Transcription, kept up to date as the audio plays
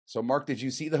So, Mark, did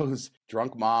you see those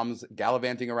drunk moms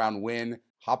gallivanting around Wynn,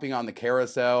 hopping on the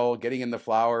carousel, getting in the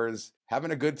flowers,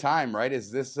 having a good time, right?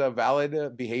 Is this a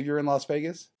valid behavior in Las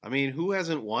Vegas? I mean, who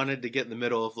hasn't wanted to get in the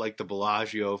middle of like the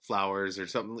Bellagio flowers or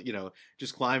something,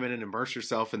 just climb in and immerse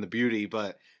yourself in the beauty?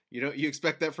 But, you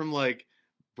expect that from like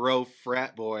bro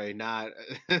frat boy, not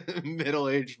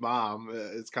middle-aged mom.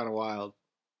 It's kind of wild.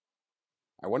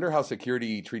 I wonder how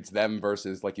security treats them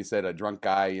versus, like you said, a drunk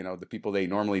guy, the people they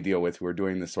normally deal with who are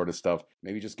doing this sort of stuff.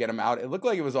 Maybe just get them out. It looked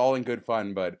like it was all in good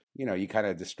fun, but, you kind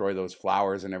of destroy those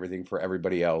flowers and everything for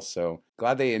everybody else. So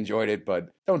glad they enjoyed it,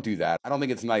 but don't do that. I don't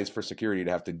think it's nice for security to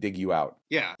have to dig you out.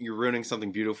 Yeah, you're ruining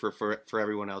something beautiful for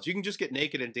everyone else. You can just get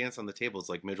naked and dance on the tables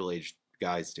like middle-aged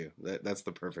guys do. That's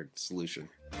the perfect solution.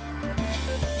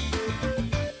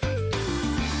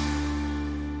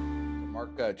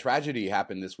 Mark, tragedy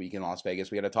happened this week in Las Vegas.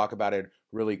 We had to talk about it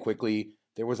really quickly.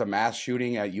 There was a mass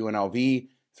shooting at UNLV.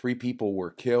 3 people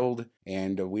were killed,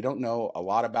 and we don't know a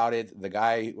lot about it. The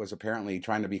guy was apparently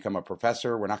trying to become a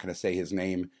professor. We're not going to say his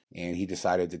name, and he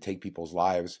decided to take people's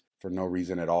lives for no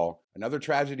reason at all. Another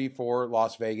tragedy for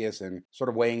Las Vegas and sort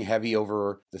of weighing heavy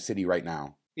over the city right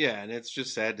now. Yeah, and it's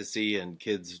just sad to see, and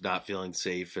kids not feeling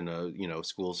safe in a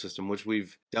school system, which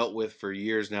we've dealt with for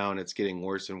years now, and it's getting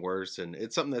worse and worse. And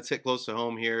it's something that's hit close to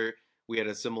home here. We had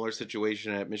a similar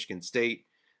situation at Michigan State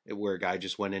where a guy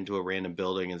just went into a random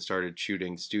building and started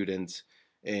shooting students,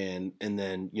 and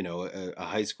then a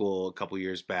high school a couple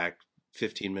years back,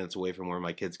 15 minutes away from where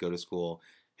my kids go to school,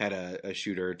 had a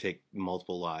shooter take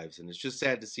multiple lives. And it's just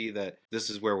sad to see that this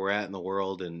is where we're at in the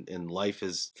world, and life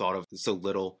is thought of so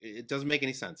little. It doesn't make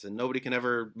any sense, and nobody can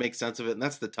ever make sense of it. And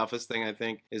that's the toughest thing, I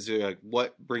think, is like,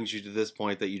 what brings you to this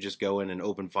point that you just go in and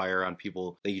open fire on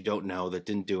people that you don't know, that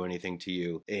didn't do anything to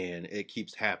you, and it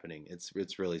keeps happening.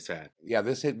 It's really sad. Yeah,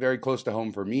 this hit very close to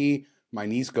home for me. My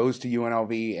niece goes to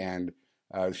UNLV, and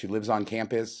she lives on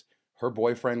campus. Her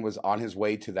boyfriend was on his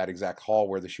way to that exact hall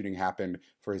where the shooting happened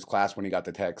for his class when he got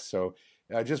the text. So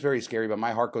just very scary. But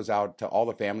my heart goes out to all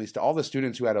the families, to all the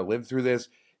students who had to live through this,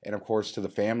 and of course to the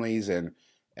families and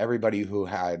everybody who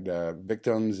had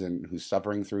victims and who's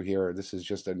suffering through here. This is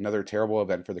just another terrible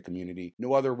event for the community.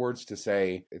 No other words to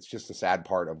say. It's just a sad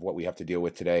part of what we have to deal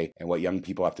with today and what young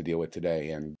people have to deal with today.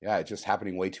 And yeah, it's just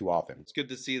happening way too often. It's good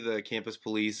to see the campus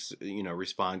police,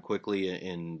 respond quickly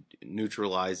and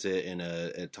neutralize it in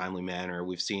a timely manner.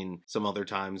 We've seen some other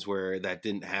times where that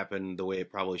didn't happen the way it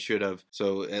probably should have.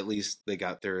 So at least they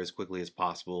got there as quickly as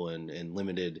possible and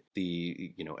limited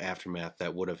the, aftermath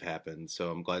that would have happened.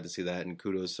 So I'm glad to see that, and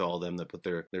kudos to all them that put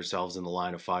themselves in the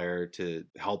line of fire to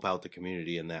help out the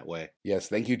community in that way. Yes,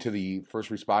 thank you to the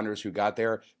first responders who got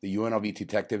there, the UNLV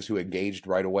detectives who engaged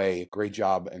right away. Great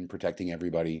job in protecting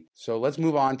everybody. So let's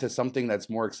move on to something that's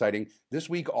more exciting. This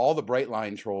week, all the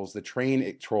Brightline trolls, the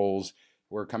train trolls,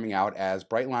 were coming out as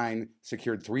Brightline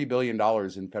secured $3 billion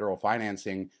in federal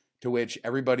financing, to which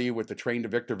everybody with the train to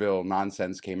Victorville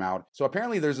nonsense came out. So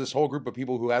apparently there's this whole group of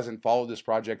people who hasn't followed this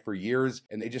project for years,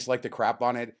 and they just like to crap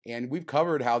on it. And we've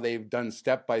covered how they've done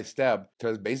step by step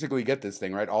to basically get this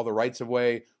thing, right? All the rights of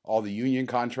way, all the union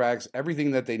contracts, everything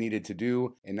that they needed to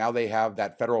do. And now they have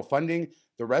that federal funding.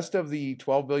 The rest of the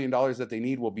 $12 billion that they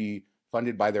need will be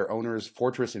funded by their owners,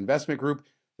 Fortress Investment Group.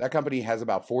 That company has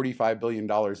about $45 billion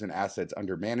in assets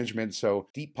under management, so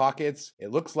deep pockets.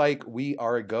 It looks like we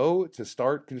are a go to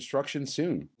start construction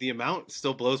soon. The amount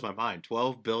still blows my mind.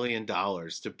 $12 billion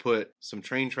to put some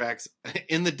train tracks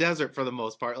in the desert for the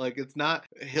most part. Like, it's not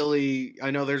hilly. I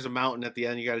know there's a mountain at the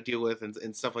end you got to deal with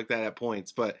and stuff like that at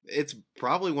points, but it's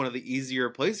probably one of the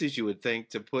easier places you would think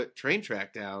to put train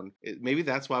track down. Maybe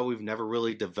that's why we've never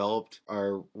really developed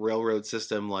our railroad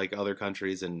system like other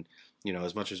countries. And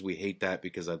as much as we hate that,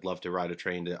 because I'd love to ride a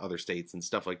train to other states and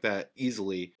stuff like that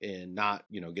easily and not,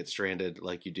 get stranded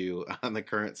like you do on the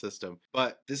current system.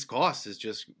 But this cost is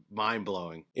just mind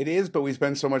blowing. It is, but we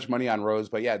spend so much money on roads.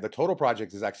 But yeah, the total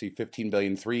project is actually $15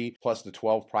 billion, 3 plus the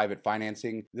 12 private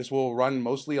financing. This will run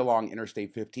mostly along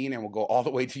Interstate 15 and will go all the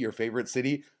way to your favorite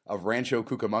city of Rancho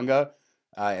Cucamonga.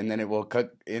 And then it will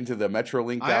cut into the Metro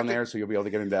link down there, so you'll be able to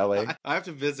get into LA. I have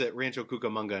to visit Rancho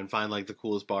Cucamonga and find like the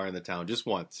coolest bar in the town just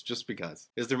once, just because.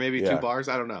 Is there maybe 2 bars?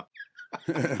 I don't know.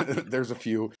 There's a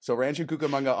few. So Rancho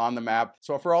Cucamonga on the map.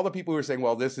 So for all the people who are saying,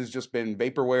 well, this has just been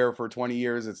vaporware for 20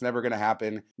 years, it's never going to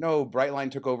happen. No,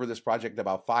 Brightline took over this project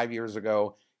about 5 years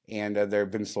ago. And they've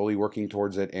been slowly working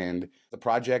towards it. And the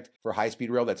project for high-speed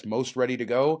rail that's most ready to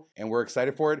go, and we're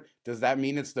excited for it Does that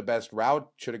mean it's the best route?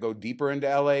 Should it go deeper into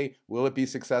LA? Will it be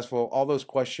successful? All those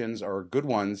questions are good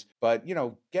ones, but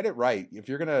get it right. If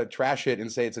you're going to trash it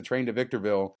and say it's a train to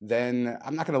Victorville, then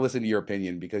I'm not going to listen to your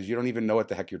opinion because you don't even know what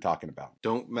the heck you're talking about.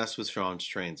 Don't mess with Sean's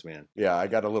trains, man. Yeah, I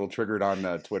got a little triggered on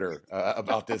Twitter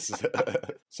about this.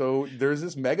 So there's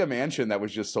this mega mansion that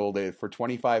was just sold for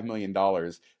 $25 million.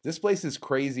 This place is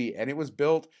crazy, and it was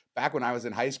built back when I was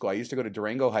in high school. I used to go to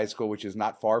Durango High School, which is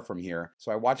not far from here.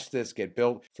 So I watched this get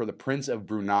built for the Prince of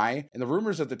Brunei. And the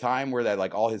rumors at the time were that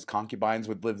like all his concubines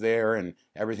would live there and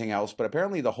everything else. But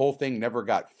apparently the whole thing never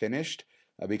got finished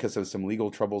because of some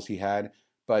legal troubles he had.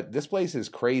 But this place is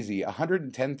crazy.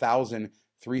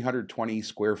 110,320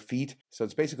 square feet. So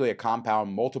it's basically a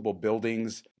compound, multiple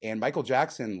buildings. And Michael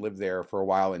Jackson lived there for a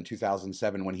while in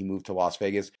 2007 when he moved to Las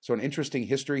Vegas. So an interesting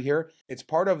history here. It's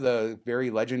part of the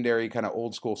very legendary kind of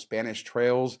old school Spanish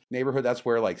Trails neighborhood. That's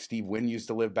where like Steve Wynn used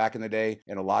to live back in the day.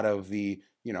 And a lot of the,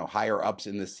 higher ups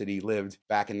in the city lived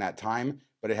back in that time.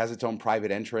 But it has its own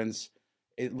private entrance.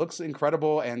 It looks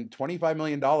incredible. And $25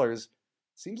 million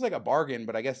seems like a bargain,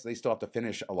 but I guess they still have to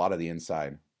finish a lot of the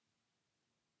inside.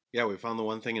 Yeah, we found the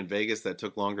one thing in Vegas that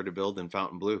took longer to build than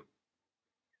Fontainebleau.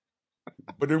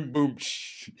 Ba-doom boom.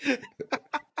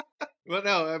 Well,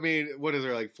 no, I mean, what is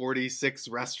there, like 46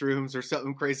 restrooms or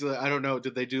something crazy? I don't know.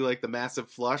 Did they do like the massive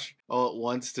flush all at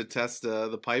once to test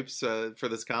the pipes for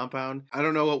this compound? I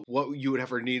don't know what you would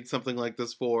ever need something like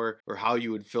this for or how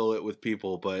you would fill it with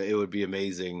people, but it would be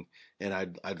amazing.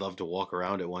 And I'd love to walk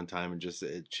around it one time and just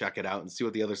check it out and see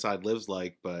what the other side lives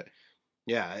like. But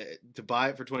yeah, to buy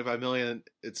it for $25 million,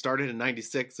 it started in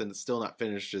 96 and it's still not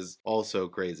finished is also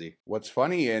crazy. What's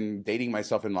funny, and dating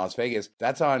myself in Las Vegas,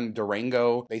 that's on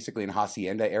Durango, basically in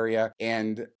Hacienda area.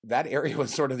 And that area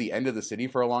was sort of the end of the city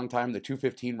for a long time. The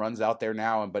 215 runs out there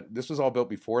now, but this was all built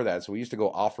before that. So we used to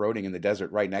go off-roading in the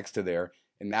desert right next to there.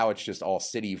 And now it's just all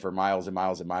city for miles and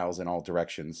miles and miles in all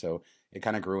directions. So it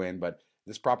kind of grew in, but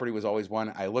this property was always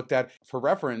one I looked at. For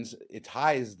reference, it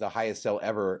ties the highest sale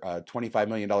ever, $25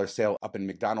 million sale up in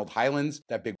McDonald Highlands,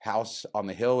 that big house on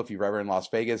the hill. If you're ever in Las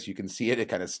Vegas, you can see it. It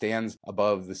kind of stands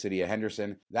above the city of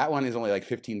Henderson. That one is only like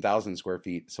 15,000 square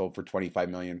feet, sold for $25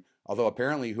 million. Although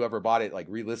apparently whoever bought it like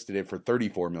relisted it for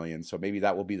 $34 million. So maybe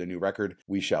that will be the new record.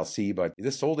 We shall see. But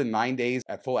this sold in 9 days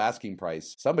at full asking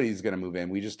price. Somebody's going to move in.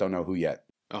 We just don't know who yet.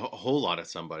 A whole lot of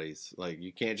somebody's. Like,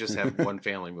 you can't just have one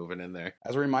family moving in there.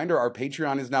 As a reminder, our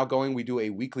Patreon is now going. We do a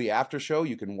weekly after show.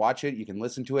 You can watch it. You can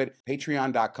listen to it.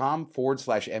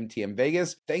 Patreon.com/MTM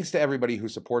Vegas. Thanks to everybody who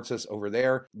supports us over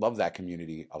there. Love that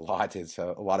community a lot. It's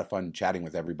a lot of fun chatting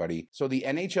with everybody. So the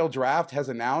NHL draft has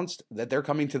announced that they're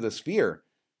coming to the Sphere.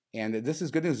 And this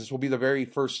is good news. This will be the very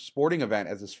first sporting event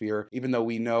at the Sphere, even though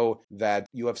we know that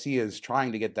UFC is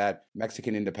trying to get that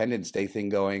Mexican Independence Day thing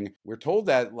going. We're told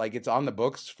that like it's on the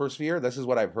books for Sphere. This is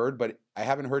what I've heard, but I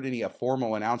haven't heard any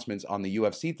formal announcements on the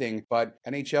UFC thing, but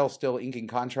NHL still inking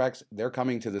contracts. They're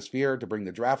coming to the Sphere to bring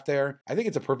the draft there. I think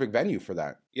it's a perfect venue for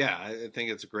that. Yeah, I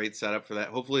think it's a great setup for that.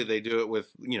 Hopefully they do it with,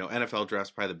 NFL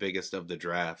draft's probably the biggest of the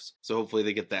drafts. So hopefully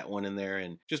they get that one in there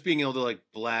and just being able to like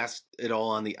blast it all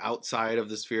on the outside of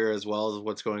the Sphere as well as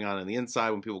what's going on the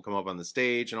inside when people come up on the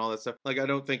stage and all that stuff. Like, I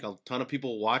don't think a ton of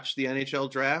people watch the NHL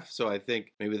draft. So I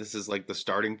think maybe this is like the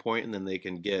starting point and then they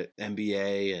can get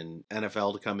NBA and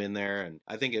NFL to come in there. And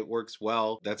I think it works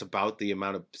well. That's about the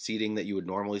amount of seating that you would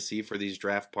normally see for these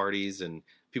draft parties and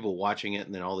people watching it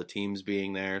and then all the teams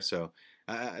being there. So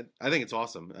I think it's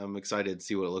awesome. I'm excited to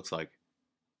see what it looks like.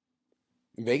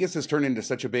 Vegas has turned into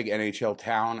such a big NHL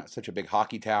town, such a big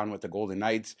hockey town with the Golden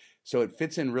Knights. So it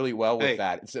fits in really well with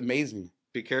that. It's amazing.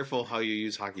 Be careful how you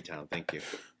use Hockey Town. Thank you.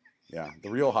 Yeah, the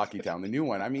real Hockey Town, the new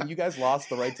one. I mean, you guys lost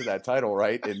the right to that title,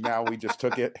 right? And now we just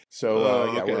took it. So,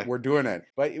 okay. we're doing it.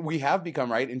 But we have become,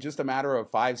 right, in just a matter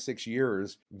of 5-6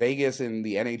 years, Vegas and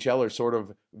the NHL are sort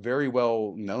of very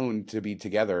well known to be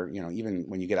together, even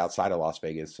when you get outside of Las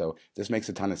Vegas. So this makes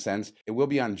a ton of sense. It will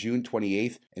be on June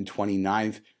 28th and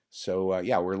 29th. So,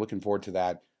 we're looking forward to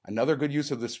that. Another good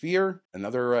use of the Sphere,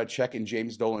 another check in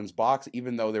James Dolan's box,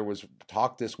 even though there was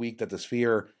talk this week that the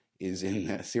Sphere is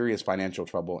in serious financial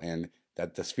trouble and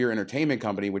that the Sphere Entertainment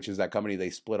Company, which is that company they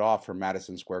split off from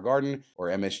Madison Square Garden or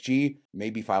MSG,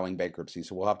 may be filing bankruptcy.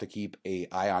 So we'll have to keep an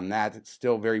eye on that. It's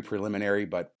still very preliminary,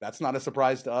 but that's not a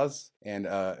surprise to us. And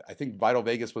I think Vital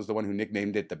Vegas was the one who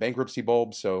nicknamed it the Bankruptcy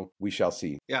Bulb. So we shall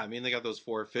see. Yeah, I mean, they got those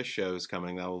 4 fish shows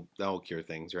coming. That'll cure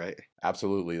things, right?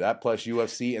 Absolutely. That plus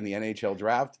UFC and the NHL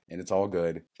draft, and it's all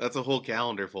good. That's a whole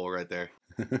calendar full right there.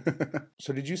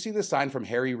 So did you see the sign from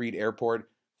Reid Airport?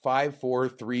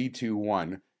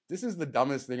 54321. This is the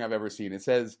dumbest thing I've ever seen. It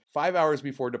says 5 hours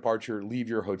before departure, leave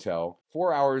your hotel.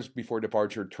 4 hours before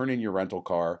departure, turn in your rental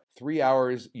car. 3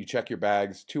 hours, you check your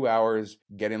bags. 2 hours,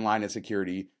 get in line at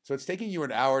security. So it's taking you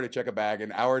an hour to check a bag,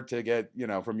 an hour to get,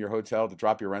 from your hotel to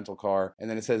drop your rental car. And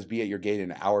then it says be at your gate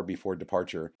an hour before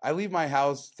departure. I leave my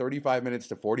house 35 minutes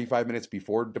to 45 minutes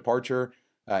before departure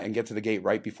and get to the gate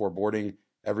right before boarding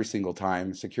every single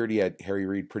time. Security at Harry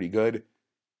Reid, pretty good.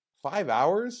 5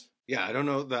 hours? Yeah, I don't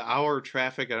know the hour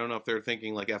traffic. I don't know if they're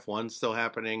thinking like F1's still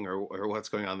happening or what's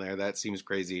going on there. That seems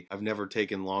crazy. I've never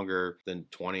taken longer than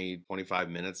 20, 25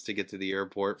 minutes to get to the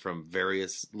airport from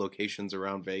various locations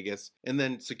around Vegas. And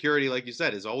then security, like you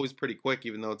said, is always pretty quick,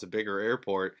 even though it's a bigger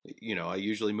airport. I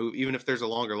usually move, even if there's a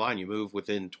longer line, you move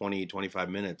within 20, 25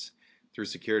 minutes through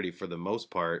security for the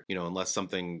most part, unless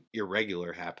something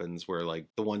irregular happens where like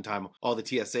the one time all the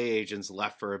TSA agents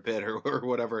left for a bit or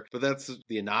whatever, but that's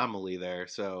the anomaly there.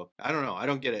 So I don't know. I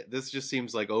don't get it. This just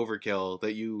seems like overkill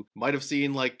that you might have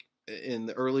seen like in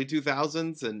the early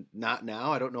 2000s and not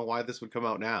now. I don't know why this would come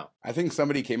out now. I think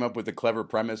somebody came up with the clever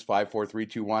premise 5, 4, 3,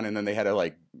 2, 1, and then they had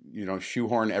to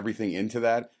shoehorn everything into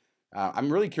that. I'm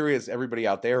really curious, everybody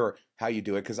out there, how you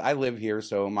do it, because I live here,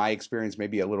 so my experience may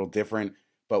be a little different.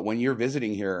 But when you're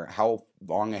visiting here, how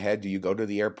long ahead do you go to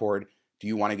the airport? Do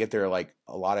you want to get there like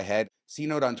a lot ahead?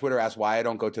 C-Note on Twitter asked why I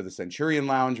don't go to the Centurion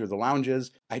Lounge or the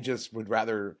lounges. I just would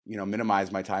rather,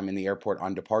 minimize my time in the airport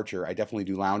on departure. I definitely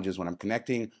do lounges when I'm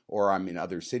connecting or I'm in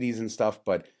other cities and stuff.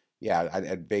 But yeah,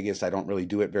 at Vegas, I don't really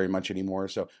do it very much anymore.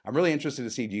 So I'm really interested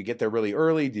to see, do you get there really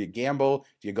early? Do you gamble?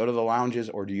 Do you go to the lounges?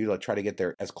 Or do you try to get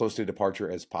there as close to departure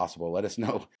as possible? Let us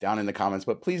know down in the comments.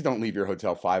 But please don't leave your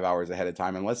hotel 5 hours ahead of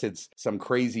time unless it's some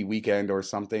crazy weekend or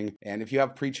something. And if you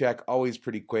have pre-check, always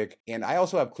pretty quick. And I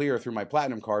also have Clear through my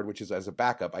Platinum card, which is as a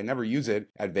backup. I never use it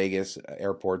at Vegas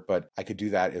airport, but I could do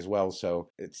that as well.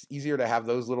 So it's easier to have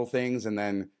those little things and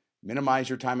then minimize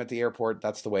your time at the airport.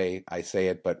 That's the way I say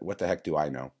it, but what the heck do I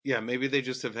know? Yeah, maybe they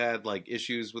just have had like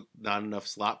issues with not enough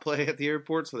slot play at the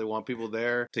airport, so they want people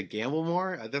there to gamble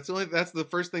more. That's the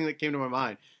first thing that came to my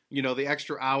mind. The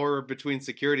extra hour between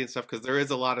security and stuff, because there is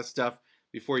a lot of stuff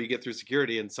before you get through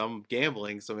security and some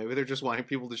gambling. So maybe they're just wanting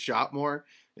people to shop more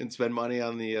and spend money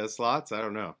on the slots. I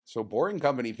don't know. So Boring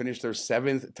Company finished their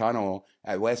 7th tunnel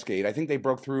at Westgate. I think they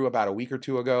broke through about a week or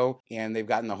two ago, and they've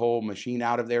gotten the whole machine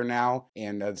out of there now.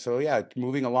 And so, yeah,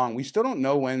 moving along. We still don't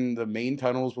know when the main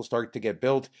tunnels will start to get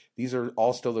built. These are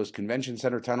all still those convention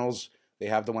center tunnels. They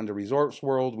have the one to Resorts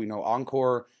World. We know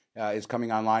Encore is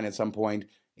coming online at some point,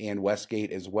 and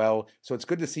Westgate as well. So it's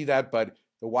good to see that, but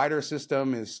the wider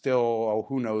system is still,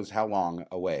 who knows how long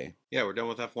away. Yeah, we're done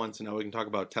with F1, so now we can talk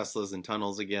about Teslas and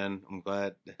tunnels again. I'm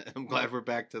glad we're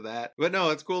back to that. But no,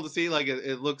 it's cool to see. Like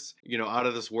it looks, out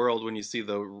of this world when you see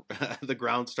the the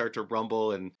ground start to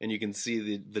rumble and you can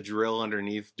see the drill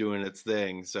underneath doing its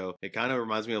thing. So it kind of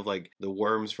reminds me of like the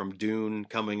worms from Dune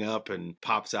coming up and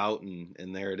pops out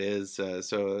and there it is.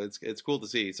 So it's cool to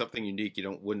see something unique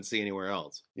you wouldn't see anywhere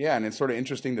else. Yeah, and it's sort of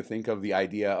interesting to think of the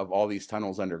idea of all these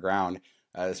tunnels underground.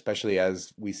 Especially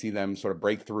as we see them sort of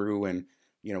break through and,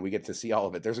 we get to see all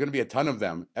of it. There's going to be a ton of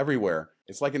them everywhere.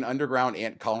 It's like an underground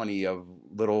ant colony of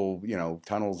little,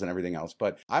 tunnels and everything else.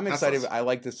 But I'm excited. I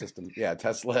like this system. Yeah,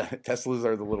 Teslas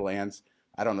are the little ants.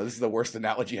 I don't know. This is the worst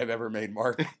analogy I've ever made,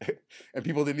 Mark. And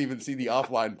people didn't even see the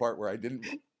offline part where I didn't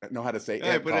know how to say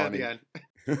ant colony.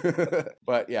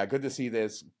 But yeah, good to see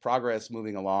this progress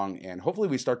moving along, and hopefully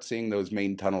we start seeing those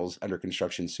main tunnels under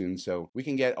construction soon so we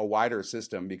can get a wider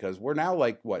system, because we're now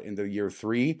in the year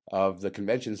 3 of the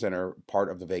convention center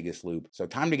part of the Vegas loop. So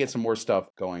time to get some more stuff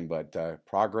going, but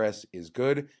progress is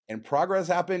good. And progress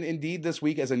happened indeed this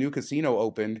week as a new casino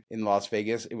opened in Las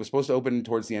Vegas. It was supposed to open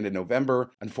towards the end of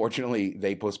November. Unfortunately,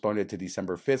 they postponed it to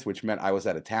December 5th, which meant I was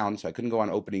out of town, so I couldn't go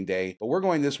on opening day. But we're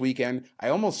going this weekend. I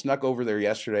almost snuck over there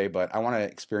yesterday, but I want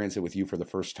to experience it with you for the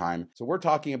first time. So we're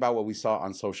talking about what we saw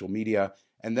on social media.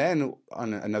 And then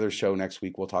on another show next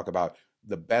week, we'll talk about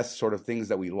the best sort of things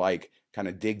that we like, kind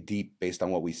of dig deep based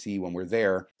on what we see when we're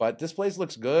there. But this place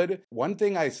looks good. One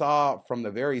thing I saw from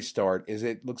the very start is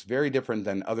it looks very different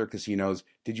than other casinos.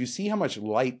 Did you see how much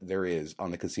light there is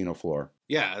on the casino floor?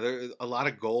 Yeah, there's a lot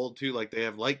of gold too. Like they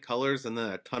have light colors and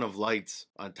then a ton of lights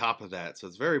on top of that. So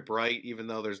it's very bright, even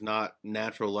though there's not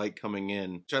natural light coming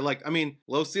in, which I like. I mean,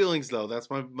 low ceilings though. That's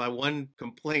my one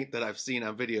complaint that I've seen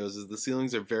on videos is the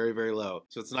ceilings are very, very low.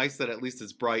 So it's nice that at least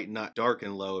it's bright, not dark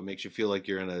and low. It makes you feel like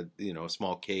you're in a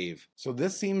small cave. So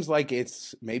this seems like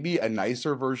it's maybe a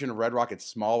nicer version of Red Rock. It's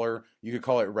smaller. You could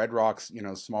call it Red Rock's,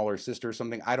 smaller sister or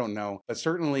something. I don't know. But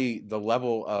certainly the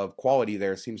level of quality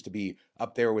there seems to be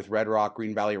up there with Red Rock,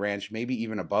 Green Valley Ranch, maybe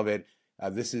even above it.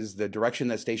 This is the direction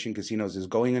that Station Casinos is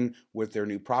going in with their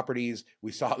new properties.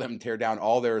 We saw them tear down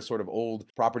all their sort of old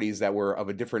properties that were of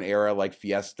a different era, like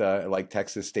Fiesta, like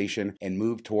Texas Station, and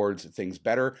move towards things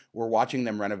better. We're watching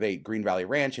them renovate Green Valley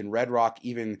Ranch and Red Rock,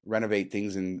 even renovate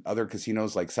things in other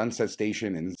casinos like Sunset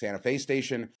Station and Santa Fe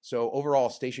Station. So overall,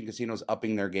 Station Casinos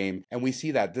upping their game. And we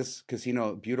see that this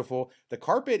casino, beautiful. The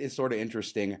carpet is sort of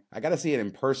interesting. I got to see it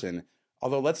in person.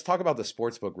 Although let's talk about the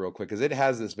sports book real quick, because it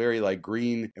has this very like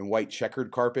green and white checkered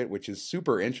carpet, which is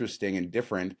super interesting and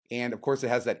different. And of course, it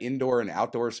has that indoor and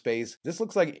outdoor space. This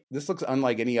looks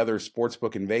unlike any other sports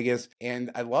book in Vegas. And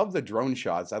I love the drone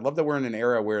shots. I love that we're in an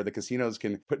era where the casinos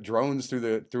can put drones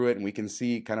through it, and we can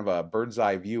see kind of a bird's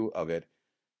eye view of it.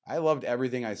 I loved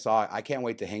everything I saw. I can't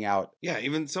wait to hang out. Yeah,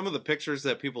 even some of the pictures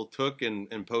that people took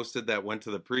and posted that went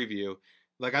to the preview.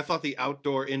 Like, I thought the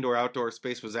indoor-outdoor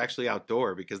space was actually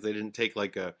outdoor because they didn't take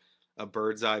like a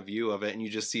bird's eye view of it, and you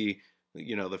just see,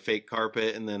 you know, the fake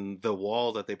carpet and then the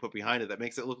wall that they put behind it that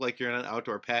makes it look like you're in an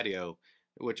outdoor patio,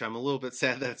 which I'm a little bit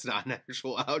sad that it's not an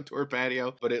actual outdoor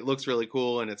patio, but it looks really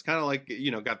cool. And it's kind of like, you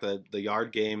know, got the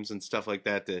yard games and stuff like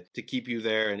that to keep you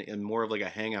there and more of like a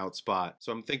hangout spot.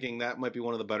 So I'm thinking that might be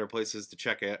one of the better places to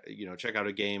check out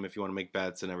a game if you want to make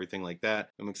bets and everything like that.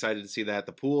 I'm excited to see that.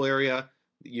 The pool area,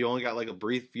 you only got like a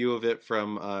brief view of it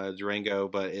from Durango,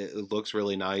 but it looks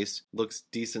really nice. Looks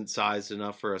decent sized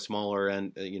enough for a smaller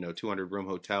and 200 room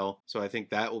hotel. So I think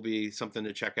that will be something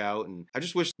to check out. And I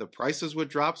just wish the prices would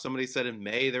drop. Somebody said in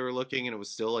May they were looking and it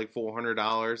was still like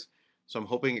 $400. So I'm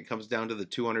hoping it comes down to the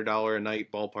 $200 a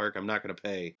night ballpark. I'm not going to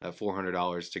pay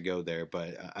 $400 to go there,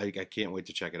 but I can't wait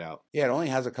to check it out. Yeah, it only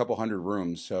has a couple hundred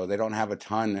rooms, so they don't have a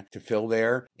ton to fill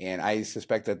there. And I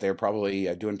suspect that they're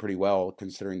probably doing pretty well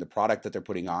considering the product that they're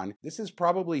putting on. This is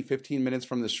probably 15 minutes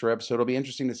from the Strip, so it'll be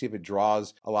interesting to see if it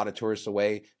draws a lot of tourists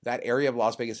away. That area of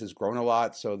Las Vegas has grown a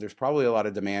lot, so there's probably a lot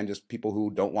of demand, just people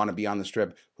who don't want to be on the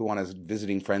Strip, who want to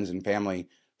visiting friends and family,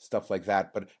 stuff like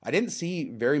that. But I didn't see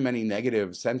very many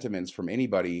negative sentiments from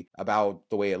anybody about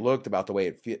the way it looked, about the way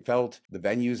it felt, the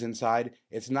venues inside.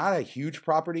 It's not a huge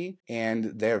property, and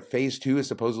their phase 2 is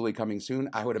supposedly coming soon.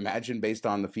 I would imagine, based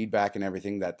on the feedback and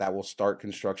everything, that will start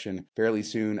construction fairly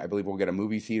soon. I believe we'll get a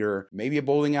movie theater, maybe a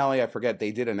bowling alley. I forget.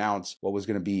 They did announce what was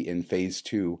going to be in phase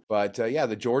 2. But yeah,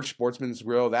 the George Sportsman's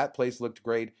Grill, that place looked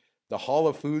great. The Hall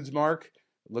of Foods, Mark,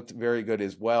 looked very good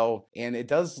as well. And it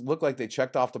does look like they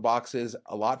checked off the boxes,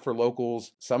 a lot for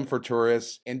locals, some for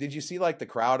tourists. And did you see like the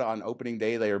crowd on opening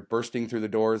day? They are bursting through the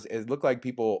doors. It looked like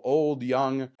people, old,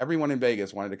 young, everyone in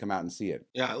Vegas wanted to come out and see it.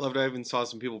 Yeah, I loved it. I even saw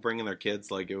some people bringing their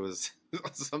kids. Like, it was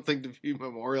something to be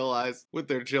memorialized with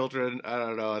their children. I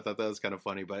don't know. I thought that was kind of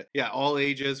funny. But yeah, all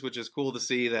ages, which is cool to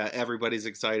see that everybody's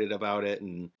excited about it.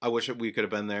 And I wish we could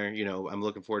have been there. You know, I'm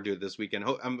looking forward to it this weekend.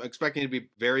 I'm expecting it to be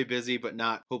very busy, but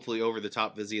not hopefully over the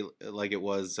top busy like it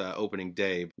was opening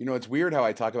day. You know, it's weird how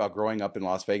I talk about growing up in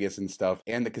Las Vegas and stuff,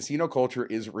 and the casino culture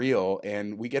is real,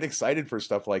 and we get excited for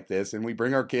stuff like this, and we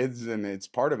bring our kids, and it's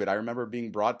part of it. I remember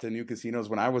being brought to new casinos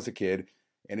when I was a kid,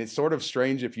 and it's sort of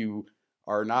strange if you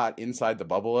are not inside the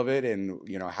bubble of it. And,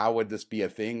 you know, how would this be a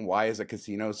thing? Why is a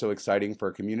casino so exciting for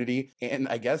a community? And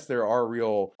I guess there are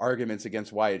real arguments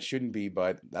against why it shouldn't be,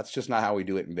 but that's just not how we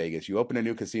do it in Vegas. You open a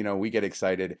new casino, we get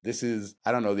excited. This is,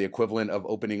 I don't know, the equivalent of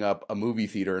opening up a movie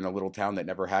theater in a little town that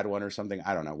never had one or something.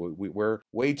 I don't know. We're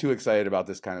way too excited about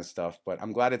this kind of stuff, but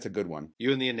I'm glad it's a good one.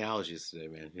 You and the analogies today,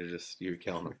 man. You're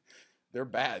killing them. They're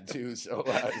bad too, so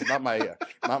it's not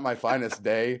my finest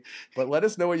day. But let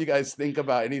us know what you guys think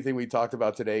about anything we talked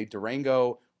about today.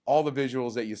 Durango, all the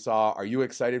visuals that you saw. Are you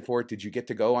excited for it? Did you get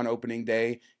to go on opening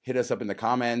day? Hit us up in the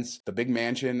comments. The big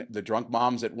mansion, the drunk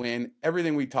moms at Wynn,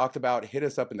 everything we talked about, hit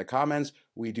us up in the comments.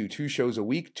 We do 2 shows a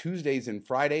week, Tuesdays and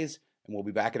Fridays, and we'll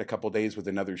be back in a couple days with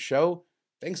another show.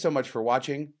 Thanks so much for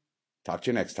watching. Talk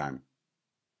to you next time.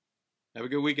 Have a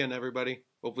good weekend, everybody.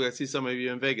 Hopefully I see some of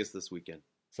you in Vegas this weekend.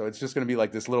 So it's just going to be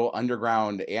like this little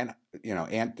underground ant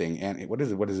thing. Ant, what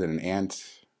is it? What is it? An ant?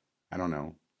 I don't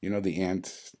know. You know the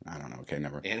ant? I don't know. Okay,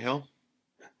 never. Anthill?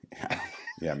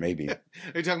 Yeah, maybe. Are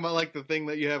you talking about like the thing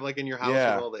that you have like in your house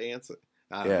with all the ants?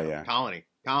 Yeah. Colony.